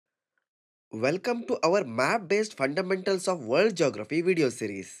Welcome to our map-based fundamentals of world geography video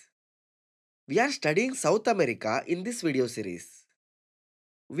series. We are studying South America in this video series.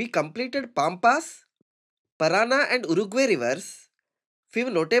 We completed Pampas, Parana and Uruguay rivers, few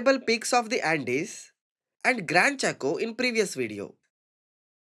notable peaks of the Andes, and Gran Chaco in previous video.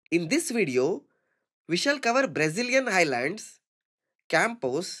 In this video, we shall cover Brazilian Highlands,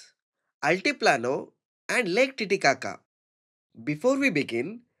 Campos, Altiplano, and Lake Titicaca. Before we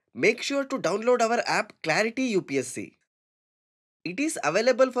begin, make sure to download our app Clarity UPSC. It is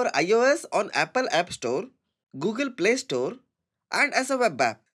available for iOS on Apple App Store, Google Play Store, and as a web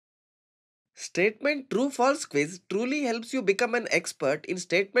app. Statement True False quiz truly helps you become an expert in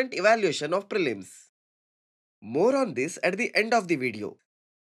statement evaluation of prelims. More on this at the end of the video.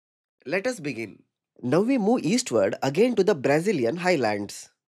 Let us begin. Now we move eastward again to the Brazilian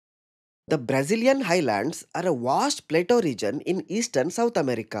Highlands. The Brazilian Highlands are a vast plateau region in eastern South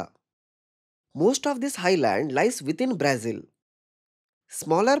America. Most of this highland lies within Brazil.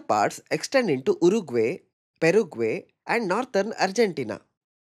 Smaller parts extend into Uruguay, Paraguay, and northern Argentina.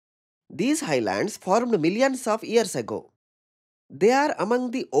 These highlands formed millions of years ago. They are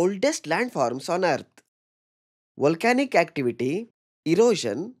among the oldest landforms on Earth. Volcanic activity,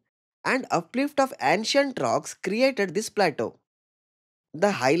 erosion, and uplift of ancient rocks created this plateau.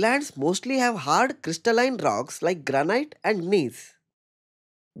 The highlands mostly have hard crystalline rocks like granite and gneiss.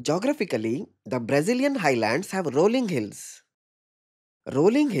 Geographically, the Brazilian highlands have rolling hills.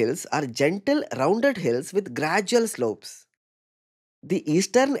 Rolling hills are gentle, rounded hills with gradual slopes. The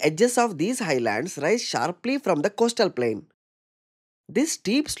eastern edges of these highlands rise sharply from the coastal plain. This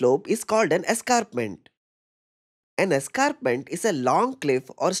steep slope is called an escarpment. An escarpment is a long cliff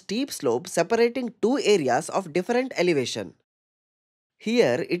or steep slope separating two areas of different elevation.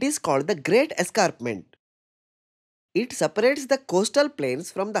 Here it is called the Great Escarpment. It separates the coastal plains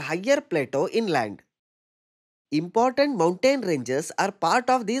from the higher plateau inland. Important mountain ranges are part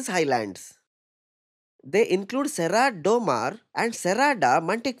of these highlands. They include Cerrado do Mar and Serra da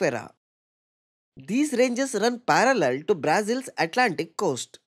Mantiqueira. These ranges run parallel to Brazil's Atlantic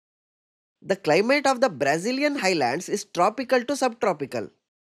coast. The climate of the Brazilian highlands is tropical to subtropical.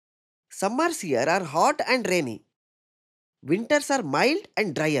 Summers here are hot and rainy. Winters are mild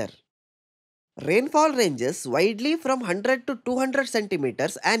and drier. Rainfall ranges widely from 100 to 200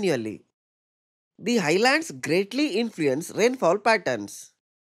 centimeters annually. The highlands greatly influence rainfall patterns.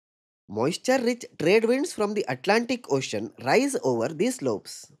 Moisture-rich trade winds from the Atlantic Ocean rise over these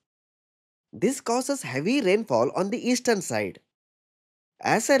slopes. This causes heavy rainfall on the eastern side.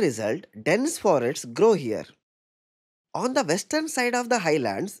 As a result, dense forests grow here. On the western side of the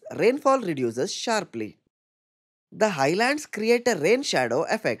highlands, rainfall reduces sharply. The highlands create a rain shadow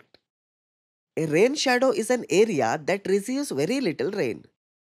effect. A rain shadow is an area that receives very little rain.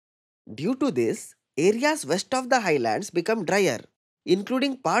 Due to this, areas west of the highlands become drier,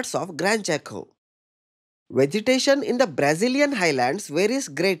 including parts of Gran Chaco. Vegetation in the Brazilian highlands varies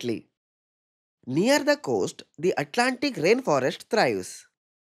greatly. Near the coast, the Atlantic rainforest thrives.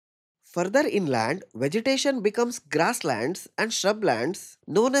 Further inland, vegetation becomes grasslands and shrublands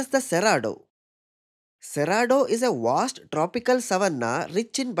known as the Cerrado. Cerrado is a vast tropical savanna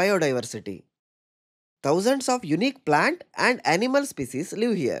rich in biodiversity. Thousands of unique plant and animal species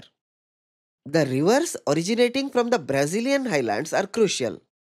live here. The rivers originating from the Brazilian highlands are crucial.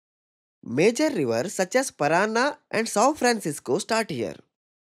 Major rivers such as Parana and São Francisco start here.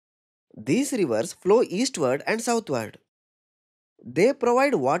 These rivers flow eastward and southward. They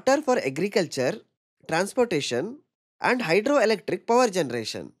provide water for agriculture, transportation, and hydroelectric power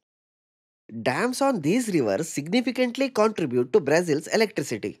generation. Dams on these rivers significantly contribute to Brazil's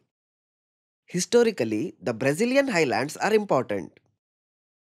electricity. Historically, the Brazilian highlands are important.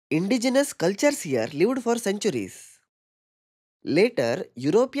 Indigenous cultures here lived for centuries. Later,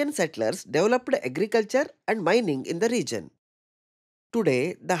 European settlers developed agriculture and mining in the region.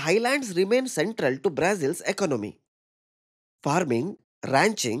 Today, the highlands remain central to Brazil's economy. Farming,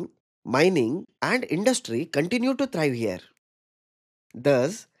 ranching, mining, and industry continue to thrive here.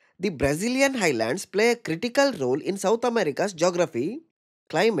 Thus, the Brazilian highlands play a critical role in South America's geography,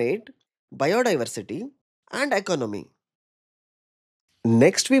 climate, biodiversity, and economy.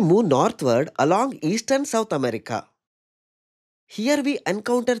 Next, we move northward along eastern South America. Here we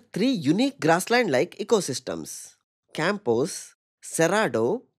encounter three unique grassland-like ecosystems: Campos,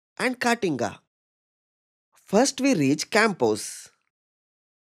 Cerrado, and Caatinga. First, we reach Campos.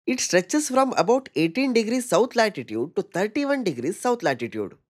 It stretches from about 18 degrees south latitude to 31 degrees south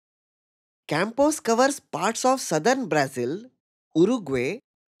latitude. Campos covers parts of southern Brazil, Uruguay,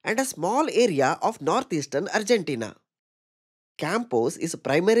 and a small area of northeastern Argentina. Campos is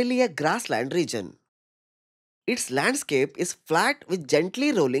primarily a grassland region. Its landscape is flat with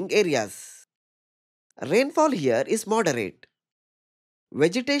gently rolling areas. Rainfall here is moderate.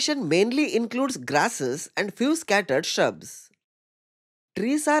 Vegetation mainly includes grasses and few scattered shrubs.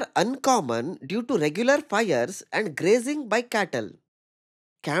 Trees are uncommon due to regular fires and grazing by cattle.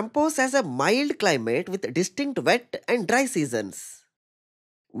 Campos has a mild climate with distinct wet and dry seasons.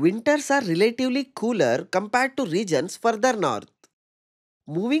 Winters are relatively cooler compared to regions further north.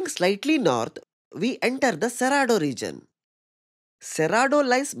 Moving slightly north, we enter the Cerrado region. Cerrado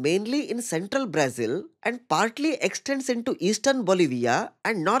lies mainly in central Brazil and partly extends into eastern Bolivia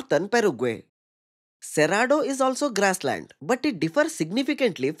and northern Paraguay. Cerrado is also grassland, but it differs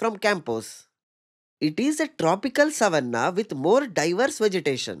significantly from Campos. It is a tropical savanna with more diverse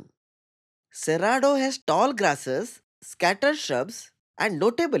vegetation. Cerrado has tall grasses, scattered shrubs, and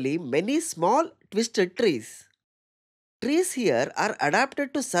notably many small twisted trees. Trees here are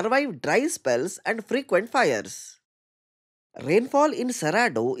adapted to survive dry spells and frequent fires. Rainfall in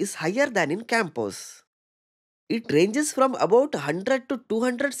Cerrado is higher than in Campos. It ranges from about 100 to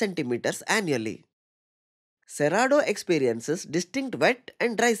 200 centimeters annually. Cerrado experiences distinct wet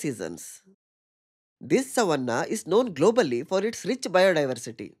and dry seasons. This savanna is known globally for its rich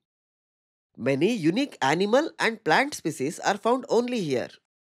biodiversity. Many unique animal and plant species are found only here.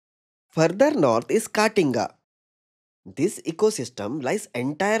 Further north is Caatinga. This ecosystem lies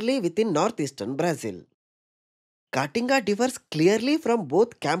entirely within northeastern Brazil. Caatinga differs clearly from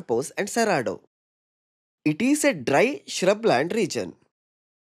both Campos and Cerrado. It is a dry shrubland region.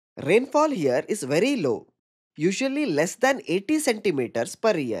 Rainfall here is very low, usually less than 80 centimeters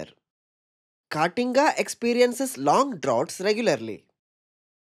per year. Caatinga experiences long droughts regularly.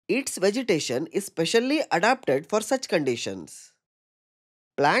 Its vegetation is specially adapted for such conditions.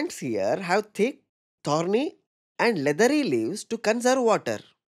 Plants here have thick, thorny, and leathery leaves to conserve water.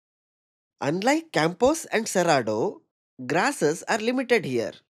 Unlike Campos and Cerrado, grasses are limited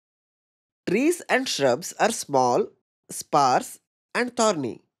here. Trees and shrubs are small, sparse, and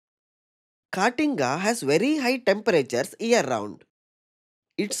thorny. Caatinga has very high temperatures year round.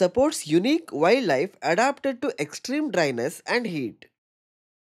 It supports unique wildlife adapted to extreme dryness and heat.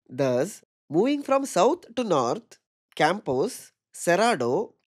 Thus, moving from south to north, Campos,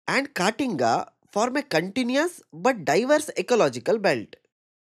 Cerrado, and Caatinga form a continuous but diverse ecological belt.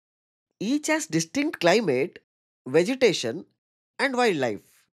 Each has distinct climate, vegetation, and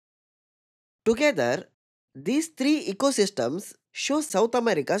wildlife. Together, these three ecosystems show South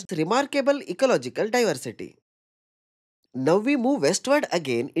America's remarkable ecological diversity. Now we move westward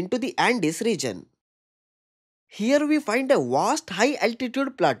again into the Andes region. Here we find a vast high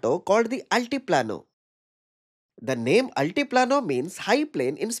altitude plateau called the Altiplano. The name Altiplano means high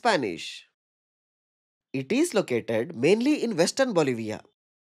plain in Spanish. It is located mainly in western Bolivia.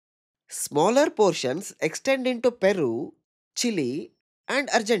 Smaller portions extend into Peru, Chile, and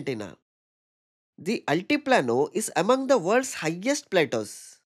Argentina. The Altiplano is among the world's highest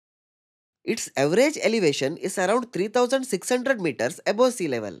plateaus. Its average elevation is around 3,600 meters above sea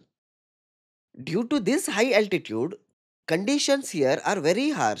level. Due to this high altitude, conditions here are very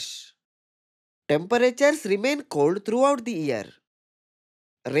harsh. Temperatures remain cold throughout the year.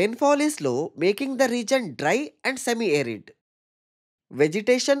 Rainfall is low, making the region dry and semi-arid.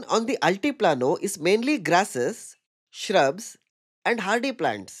 Vegetation on the Altiplano is mainly grasses, shrubs, and hardy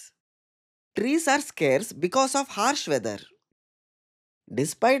plants. Trees are scarce because of harsh weather.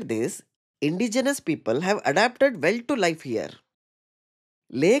 Despite this, indigenous people have adapted well to life here.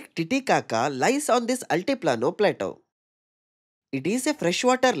 Lake Titicaca lies on this Altiplano plateau. It is a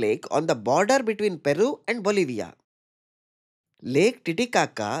freshwater lake on the border between Peru and Bolivia. Lake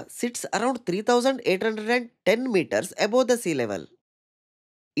Titicaca sits around 3,810 meters above the sea level.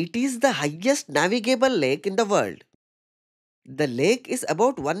 It is the highest navigable lake in the world. The lake is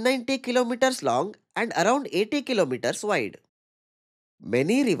about 190 kilometers long and around 80 kilometers wide.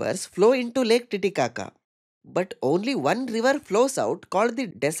 Many rivers flow into Lake Titicaca, but only one river flows out called the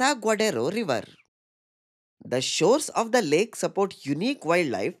Desaguadero River. The shores of the lake support unique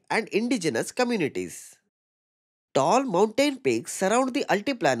wildlife and indigenous communities. Tall mountain peaks surround the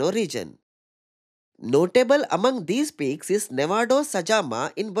Altiplano region. Notable among these peaks is Nevado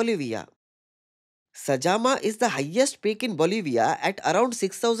Sajama in Bolivia. Sajama is the highest peak in Bolivia at around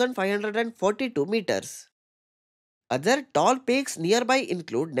 6,542 meters. Other tall peaks nearby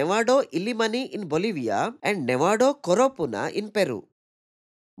include Nevado Illimani in Bolivia and Nevado Coropuna in Peru.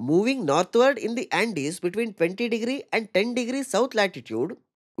 Moving northward in the Andes between 20° and 10° south latitude,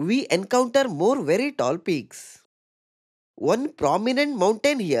 we encounter more very tall peaks. One prominent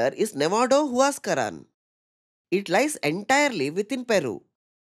mountain here is Nevado Huascaran. It lies entirely within Peru.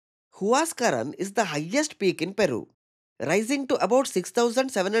 Huascaran is the highest peak in Peru, rising to about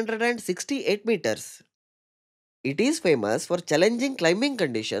 6,768 meters. It is famous for challenging climbing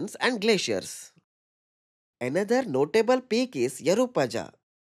conditions and glaciers. Another notable peak is Yerupaja.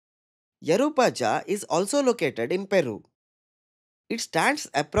 Yerupaja is also located in Peru. It stands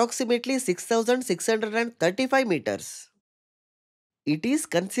approximately 6,635 meters. It is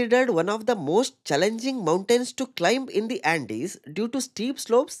considered one of the most challenging mountains to climb in the Andes due to steep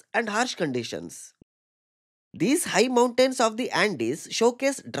slopes and harsh conditions. These high mountains of the Andes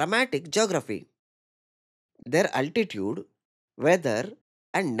showcase dramatic geography. Their altitude, weather,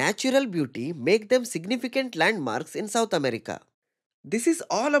 and natural beauty make them significant landmarks in South America. This is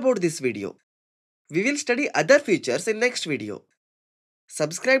all about this video. We will study other features in next video.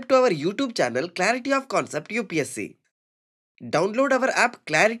 Subscribe to our YouTube channel Clarity of Concept UPSC. Download our app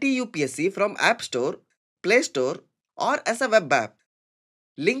Clarity UPSC from App Store, Play Store, or as a web app.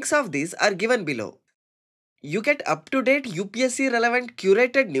 Links of these are given below. You get up-to-date UPSC relevant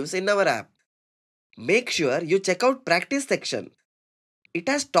curated news in our app. Make sure you check out practice section. It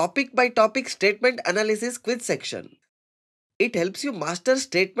has topic by topic statement analysis quiz section. It helps you master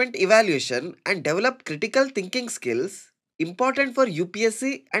statement evaluation and develop critical thinking skills important for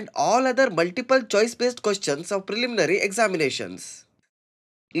UPSC and all other multiple choice based questions of preliminary examinations.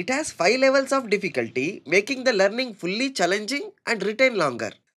 It has 5 levels of difficulty, making the learning fully challenging and retain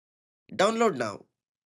longer. Download now.